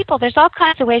bad for people. There's all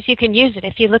kinds of ways you can use it.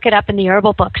 If you look it up in the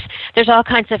herbal books, there's all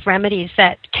kinds of remedies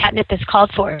that catnip is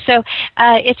called for. So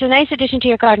it's a nice addition to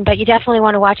your garden, but you definitely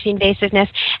want to watch the invasiveness.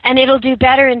 And it'll do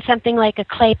better in something like a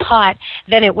clay pot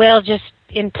than it will just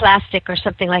in plastic or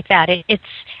something like that. It's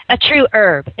a true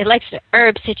herb. It likes the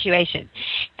herb situation.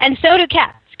 And so do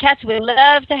cats. Cats would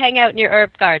love to hang out in your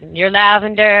herb garden, your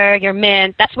lavender, your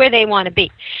mint. That's where they want to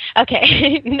be.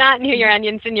 Okay, not near your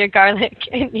onions and your garlic.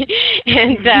 and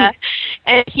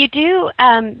if you do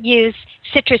use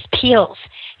citrus peels,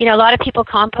 you know, a lot of people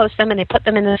compost them and they put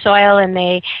them in the soil and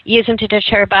they use them to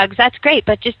deter bugs. That's great,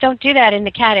 but just don't do that in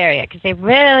the cat area because they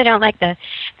really don't like the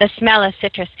smell of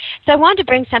citrus. So I wanted to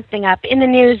bring something up. In the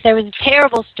news, there was a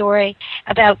terrible story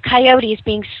about coyotes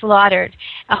being slaughtered.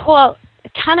 A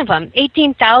ton of them,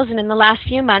 18,000 in the last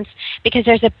few months, because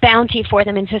there's a bounty for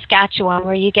them in Saskatchewan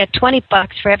where you get $20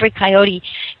 for every coyote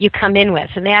you come in with.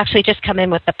 And they actually just come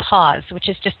in with the paws, which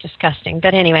is just disgusting.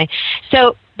 But anyway,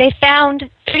 so they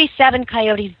found 37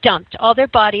 coyotes dumped, all their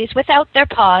bodies without their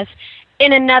paws,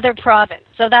 in another province.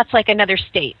 So that's like another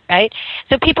state, right?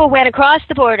 So people went across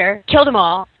the border, killed them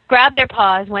all, grabbed their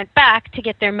paws, went back to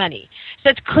get their money. So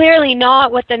it's clearly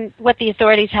not what the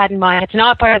authorities had in mind. It's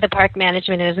not part of the park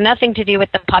management. It has nothing to do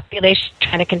with the population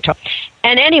trying to control.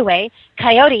 And anyway,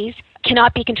 coyotes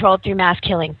cannot be controlled through mass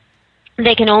killing.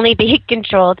 They can only be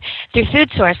controlled through food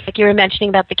source, like you were mentioning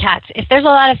about the cats. If there's a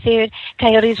lot of food,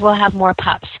 coyotes will have more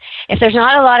pups. If there's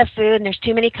not a lot of food and there's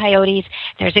too many coyotes,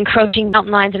 there's encroaching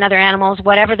mountain lions and other animals,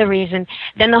 whatever the reason,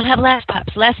 then they'll have less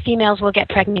pups. Less females will get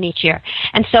pregnant each year.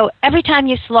 And so every time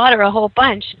you slaughter a whole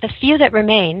bunch, the few that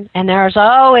remain, and there's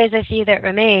always a few that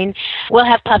remain, will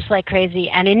have pups like crazy,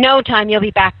 and in no time you'll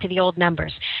be back to the old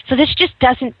numbers. So this just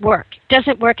doesn't work.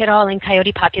 Doesn't work at all in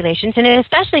coyote populations, and it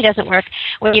especially doesn't work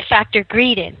when you factor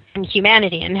greed in and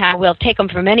humanity and how we'll take them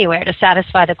from anywhere to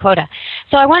satisfy the quota.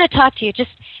 So I want to talk to you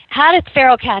just how do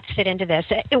feral cats fit into this?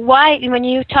 Why, when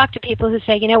you talk to people who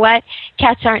say, you know what,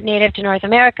 cats aren't native to North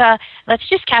America, let's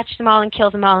just catch them all and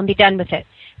kill them all and be done with it.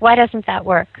 Why doesn't that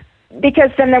work? Because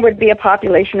then there would be a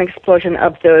population explosion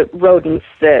of the rodents,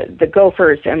 the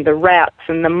gophers and the rats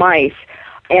and the mice.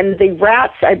 And the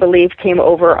rats, I believe, came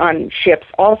over on ships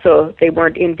also. They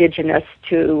weren't indigenous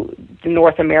to the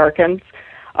North Americans.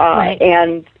 Right.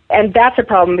 And that's a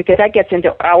problem because that gets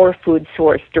into our food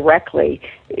source directly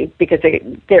because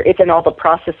it's in all the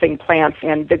processing plants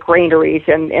and the granaries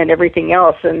and everything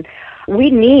else. And we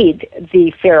need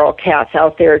the feral cats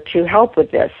out there to help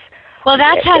with this. Well,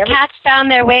 that's how cats found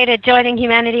their way to joining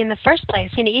humanity in the first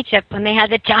place in Egypt when they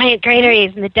had the giant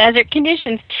granaries and the desert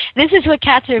conditions. This is what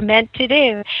cats are meant to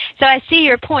do. So I see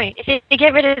your point. If you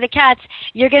get rid of the cats,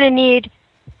 you're going to need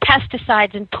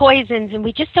pesticides and poisons, and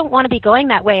we just don't want to be going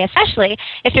that way, especially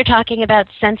if you're talking about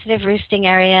sensitive roosting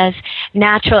areas,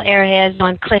 natural areas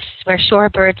on cliffs where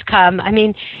shorebirds come. I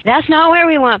mean, that's not where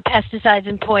we want pesticides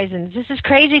and poisons. This is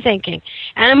crazy thinking.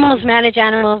 Animals manage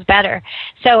animals better.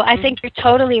 So I think you're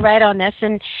totally right on this,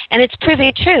 and it's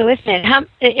proving true, isn't it?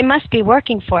 It must be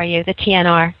working for you, the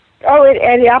TNR. Oh,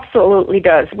 it absolutely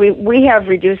does. We have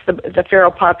reduced the feral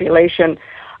population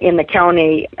in the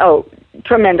county.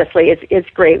 Tremendously. It's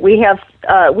great. We have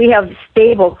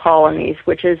stable colonies,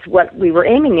 which is what we were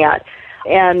aiming at,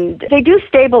 and they do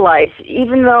stabilize.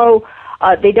 Even though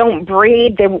they don't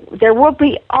breed, there will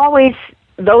be always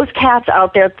those cats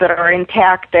out there that are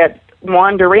intact that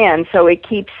wander in. So it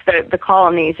keeps the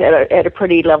colonies at a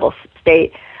pretty level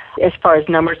state as far as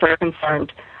numbers are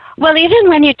concerned. Well, even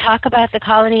when you talk about the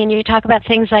colony and you talk about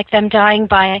things like them dying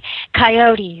by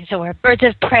coyotes or birds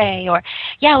of prey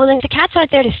if the cats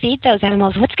aren't there to feed those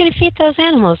animals, what's going to feed those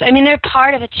animals? I mean, they're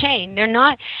part of a chain. They're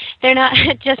not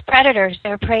just predators.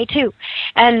 They're prey too.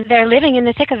 And they're living in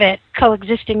the thick of it,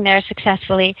 coexisting there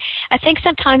successfully. I think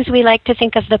sometimes we like to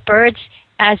think of the birds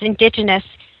as indigenous,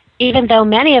 even though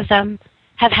many of them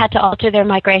have had to alter their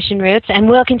migration routes and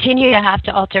will continue to have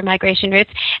to alter migration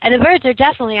routes. And the birds are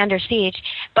definitely under siege,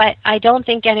 but I don't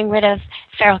think getting rid of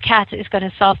feral cats is going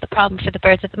to solve the problem for the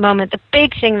birds at the moment. The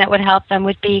big thing that would help them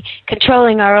would be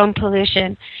controlling our own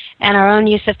pollution and our own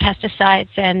use of pesticides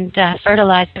and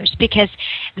fertilizers, because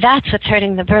that's what's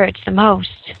hurting the birds the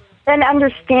most. And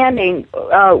understanding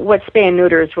what spay and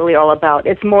neuter is really all about.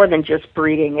 It's more than just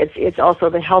breeding. It's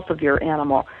also the health of your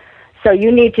animal. So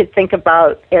you need to think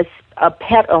about, as a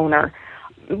pet owner,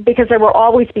 because there will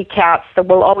always be cats, there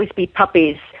will always be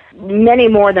puppies, many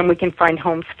more than we can find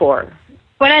homes for.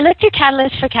 When I looked at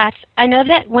Catalyst for Cats, I know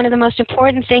that one of the most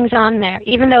important things on there,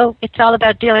 even though it's all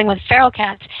about dealing with feral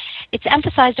cats, it's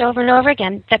emphasized over and over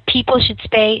again that people should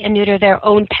spay and neuter their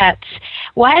own pets.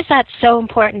 Why is that so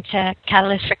important to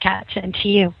Catalyst for Cats and to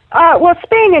you? Well,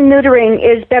 spaying and neutering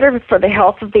is better for the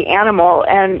health of the animal,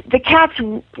 and the cats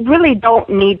really don't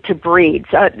need to breed.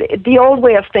 The old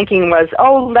way of thinking was,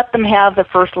 let them have the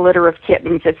first litter of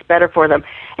kittens, it's better for them.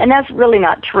 And that's really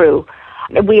not true.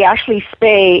 We actually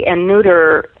spay and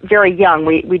neuter very young.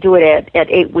 We do it at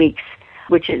 8 weeks,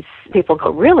 which is, people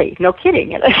go, really? No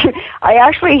kidding. I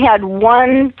actually had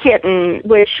one kitten,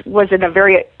 which was in a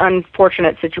very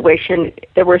unfortunate situation.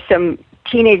 There were some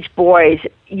teenage boys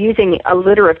using a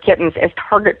litter of kittens as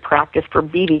target practice for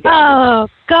BB guns. Oh,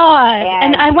 God.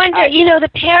 And I wonder, the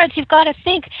parents, you've got to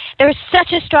think, there's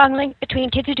such a strong link between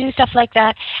kids who do stuff like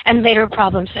that and later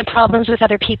problems, and problems with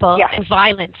other people, and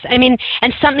violence. I mean,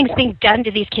 and something's being done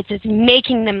to these kids that's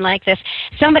making them like this.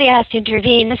 Somebody has to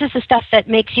intervene. This is the stuff that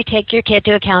makes you take your kid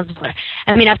to a counselor.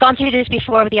 I mean, I've gone through this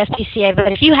before with the SPCA,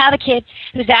 but if you have a kid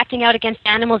who's acting out against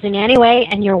animals in any way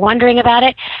and you're wondering about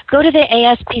it, go to the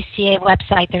ASPCA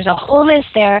website. There's a whole list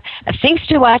there of things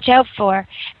to watch out for,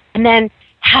 and then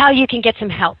how you can get some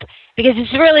help, because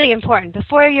it's really important.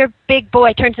 Before your big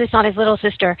boy turns this on his little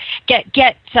sister,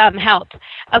 get some help.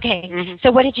 Okay,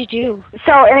 So what did you do?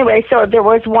 So anyway, there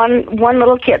was one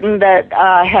little kitten that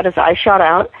had his eye shot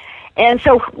out, and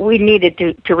so we needed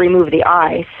to remove the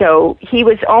eye. So he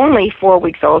was only 4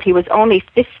 weeks old. He was only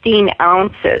 15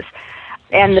 ounces.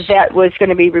 And the vet was going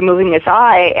to be removing his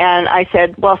eye, and I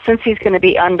said, well, since he's going to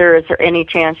be under, is there any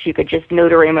chance you could just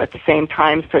neuter him at the same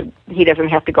time so he doesn't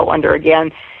have to go under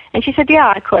again? And she said,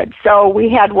 yeah, I could. So we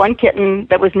had one kitten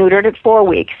that was neutered at 4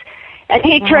 weeks, and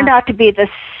he turned out to be the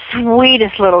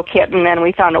sweetest little kitten, and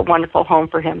we found a wonderful home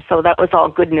for him, so that was all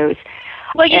good news.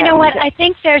 Well, you know what? I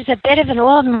think there's a bit of an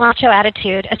old macho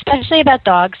attitude, especially about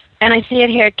dogs, and I see it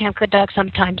here at Camp Good Dog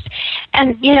sometimes.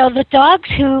 And, you know, the dogs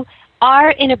who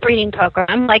are in a breeding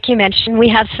program, like you mentioned, we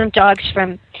have some dogs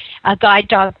from guide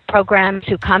dog programs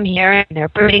who come here, and they're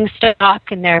breeding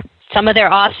stock, and some of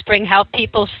their offspring help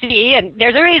people see, and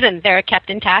there's a reason they're kept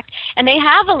intact, and they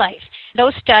have a life.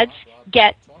 Those studs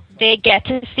get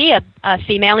to see a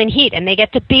female in heat, and they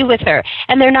get to be with her,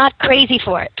 and they're not crazy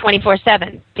for it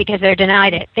 24/7 because they're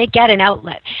denied it. They get an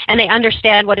outlet, and they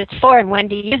understand what it's for and when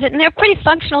to use it, and they're pretty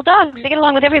functional dogs. They get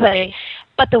along with everybody.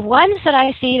 But the ones that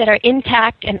I see that are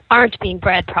intact and aren't being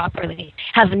bred properly,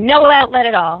 have no outlet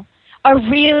at all, are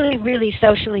really, really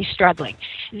socially struggling.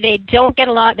 They don't get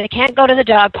along. They can't go to the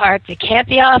dog park. They can't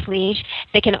be off leash.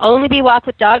 They can only be walked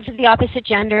with dogs of the opposite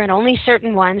gender, and only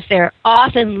certain ones. They're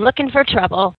often looking for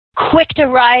trouble, quick to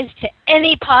rise to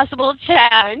any possible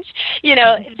challenge. You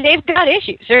know, they've got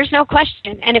issues. There's no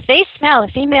question. And if they smell a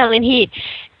female in heat,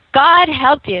 God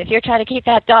help you if you're trying to keep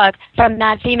that dog from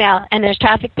that female and there's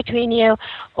traffic between you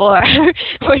or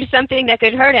something that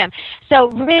could hurt him. So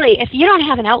really, if you don't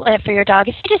have an outlet for your dog,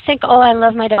 if you just think, oh, I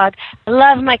love my dog, I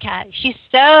love my cat, she's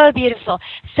so beautiful,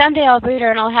 someday I'll breed her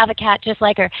and I'll have a cat just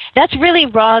like her, that's really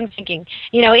wrong thinking.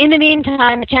 You know, in the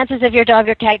meantime, the chances of your dog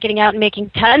or cat getting out and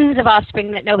making tons of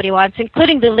offspring that nobody wants,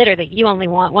 including the litter that you only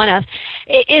want one of,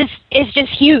 is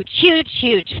just huge, huge,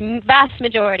 huge. Vast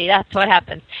majority, that's what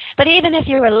happens. But even if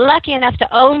you were lucky enough to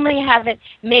only have it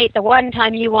mate the one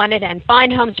time you wanted and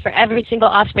find homes for every single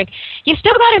offspring, you've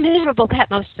still got a miserable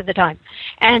pet most of the time.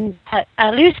 And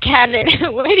a loose cannon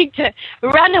waiting to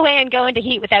run away and go into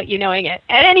heat without you knowing it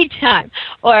at any time.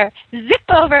 Or zip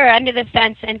over under the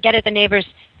fence and get at the neighbor's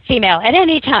female at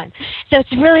any time. So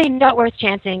it's really not worth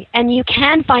chancing. And you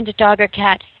can find a dog or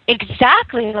cat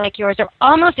exactly like yours or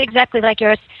almost exactly like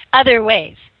yours other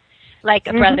ways. Like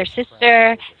a brother,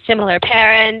 sister, similar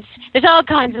parents. There's all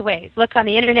kinds of ways. Look on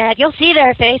the internet. You'll see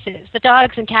their faces. The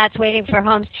dogs and cats waiting for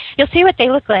homes. You'll see what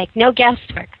they look like. No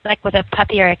guesswork, like with a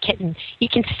puppy or a kitten. You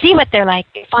can see what they're like.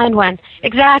 Find one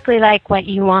exactly like what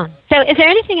you want. So is there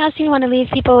anything else you want to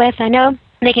leave people with? I know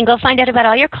they can go find out about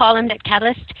all your columns at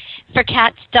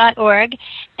catalystforcats.org,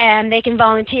 and they can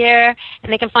volunteer,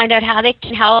 and they can find out how they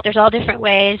can help. There's all different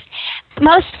ways.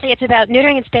 Mostly it's about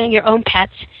neutering and spaying your own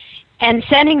pets, and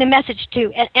sending the message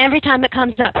to every time it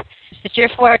comes up that you're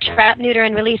for trap, neuter,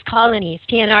 and release colonies,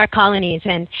 TNR colonies,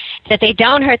 and that they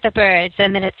don't hurt the birds,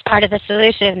 and that it's part of the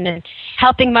solution, and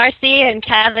helping Marcy and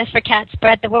Catalyst for Cats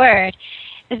spread the word.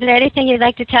 Is there anything you'd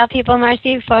like to tell people,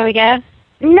 Marcy, before we go?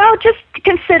 No, just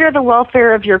consider the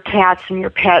welfare of your cats and your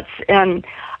pets and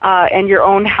your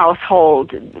own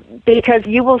household, because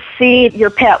you will see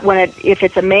your pet if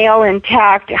it's a male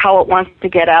intact, how it wants to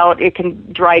get out. It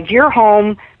can drive your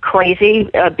home crazy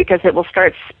because it will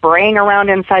start spraying around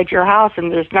inside your house,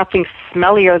 and there's nothing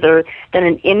smellier than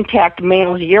an intact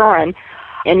male's urine.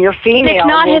 And your female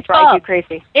will drive you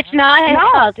crazy. It's not his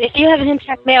fault. If you have an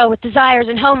intact male with desires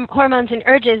and hormones and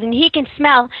urges, and he can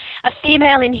smell a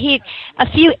female in heat a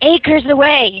few acres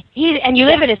away, and you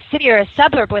live in a city or a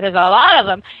suburb where there's a lot of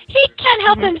them, he can't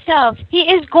help himself. He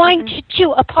is going to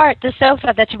chew apart the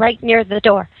sofa that's right near the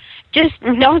door. Just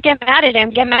don't get mad at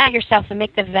him. Get mad at yourself and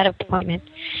make the vet appointment.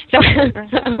 So,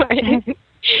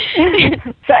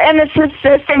 and it's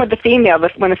the same with the female.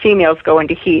 When the females go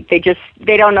into heat, they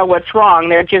don't know what's wrong.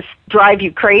 They just drive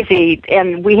you crazy.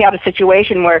 And we had a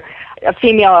situation where a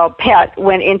female pet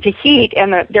went into heat,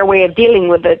 and their way of dealing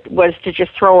with it was to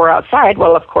just throw her outside.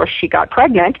 Well, of course, she got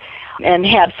pregnant and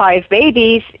had 5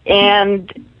 babies,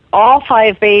 and all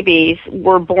 5 babies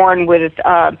were born with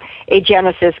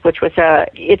agenesis, which was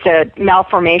it's a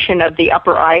malformation of the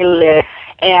upper eyelid.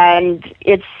 And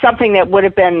it's something that would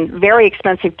have been very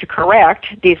expensive to correct.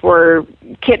 These were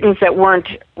kittens that weren't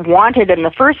wanted in the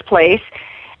first place,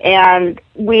 and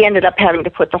we ended up having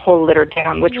to put the whole litter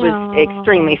down, which was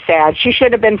extremely sad. She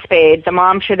should have been spayed. The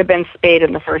mom should have been spayed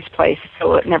in the first place,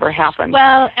 so it never happened.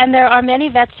 Well, and there are many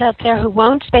vets out there who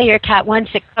won't spay your cat once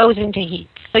it goes into heat.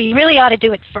 So you really ought to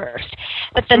do it first.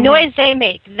 But the noise they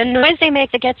make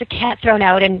that gets a cat thrown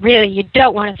out, and really you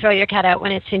don't want to throw your cat out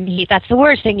when it's in heat. That's the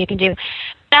worst thing you can do.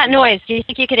 That noise, do you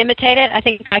think you could imitate it? I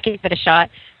think I could give it a shot.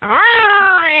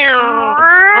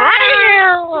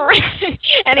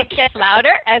 And it gets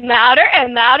louder and louder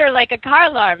and louder like a car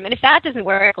alarm. And if that doesn't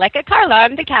work, like a car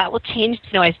alarm, the cat will change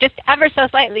the noise just ever so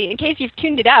slightly in case you've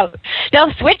tuned it out.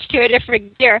 They'll switch to a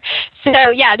different gear.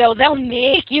 So, they'll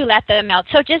make you let them out.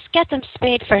 So just get them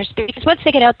spayed first, because once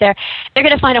they get out there, they're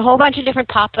going to find a whole bunch of different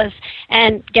papas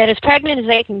and get as pregnant as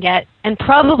they can get and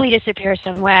probably disappear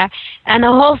somewhere. And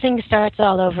the whole thing starts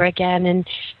all over again. And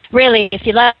really, if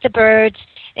you love the birds,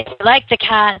 if you like the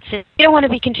cats, if you don't want to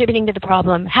be contributing to the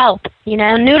problem, help.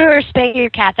 Neuter or spay your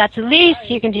cat. That's the least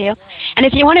you can do. And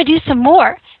if you want to do some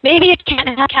more, maybe you can't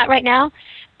have a cat right now,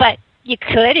 but you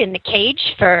could in the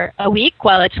cage for a week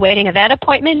while it's waiting a vet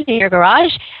appointment in your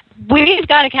garage. We've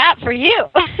got a cat for you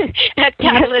at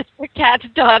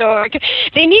catalystforcats.org.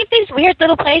 They need these weird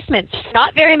little placements,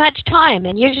 not very much time,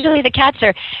 and usually the cats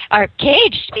are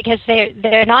caged because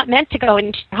they're not meant to go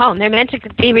into your home. They're meant to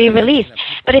be re-released.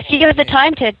 But if you have the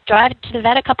time to drive to the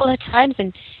vet a couple of times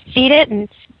and feed it and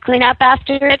clean up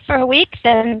after it for a week,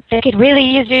 then they could really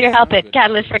use your help at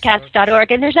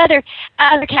catalystforcats.org. And there's other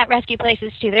cat rescue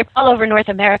places, too. They're all over North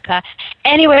America.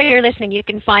 Anywhere you're listening, you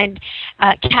can find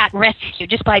cat rescue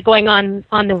just by going on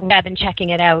the web and checking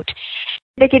it out.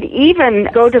 They could even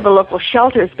go to the local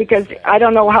shelters, because I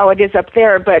don't know how it is up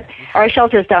there, but our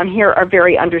shelters down here are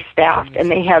very understaffed, and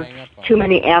they have too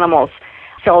many animals.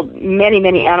 So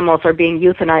many animals are being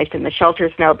euthanized in the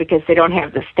shelters now because they don't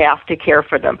have the staff to care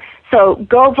for them. So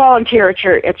go volunteer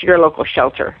at your local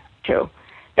shelter, too.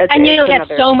 And you'll get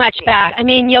so much back. I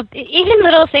mean, even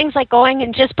little things like going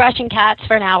and just brushing cats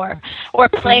for an hour, or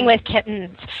playing with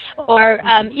kittens, or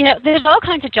there's all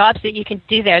kinds of jobs that you can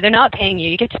do there. They're not paying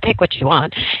you. You get to pick what you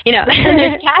want. And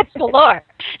there's cats galore.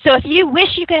 So if you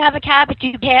wish you could have a cat but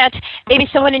you can't, maybe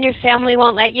someone in your family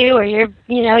won't let you, or you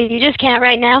just can't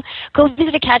right now, go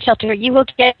visit a cat shelter. You will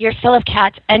get your fill of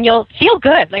cats, and you'll feel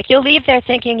good. Like, you'll leave there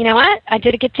thinking, you know what, I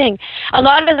did a good thing. A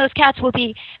lot of those cats will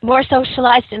be more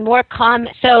socialized and more calm.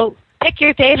 So pick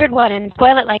your favorite one and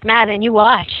spoil it like mad, and you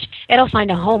watch. It'll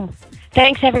find a home.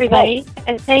 Thanks, everybody.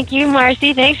 And thank you,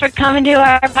 Marcy. Thanks for coming to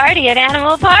our party at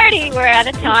Animal Party. We're out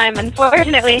of time.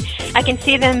 Unfortunately, I can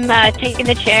see them taking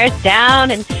the chairs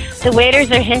down, and the waiters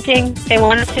are hinting they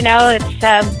want us to know it's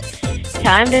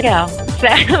time to go. So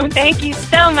thank you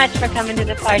so much for coming to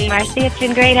the party, Marcy. It's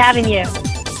been great having you.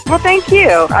 Well, thank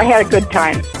you. I had a good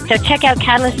time. So check out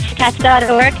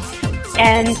catalystforcats.org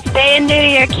and spay and neuter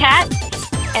your cat.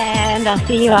 And I'll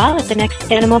see you all at the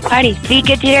next Animal Party. Be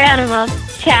good to your animals.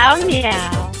 Ciao,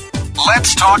 meow.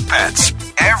 Let's Talk Pets,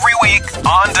 every week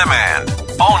on demand,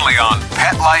 only on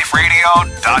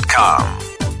PetLifeRadio.com.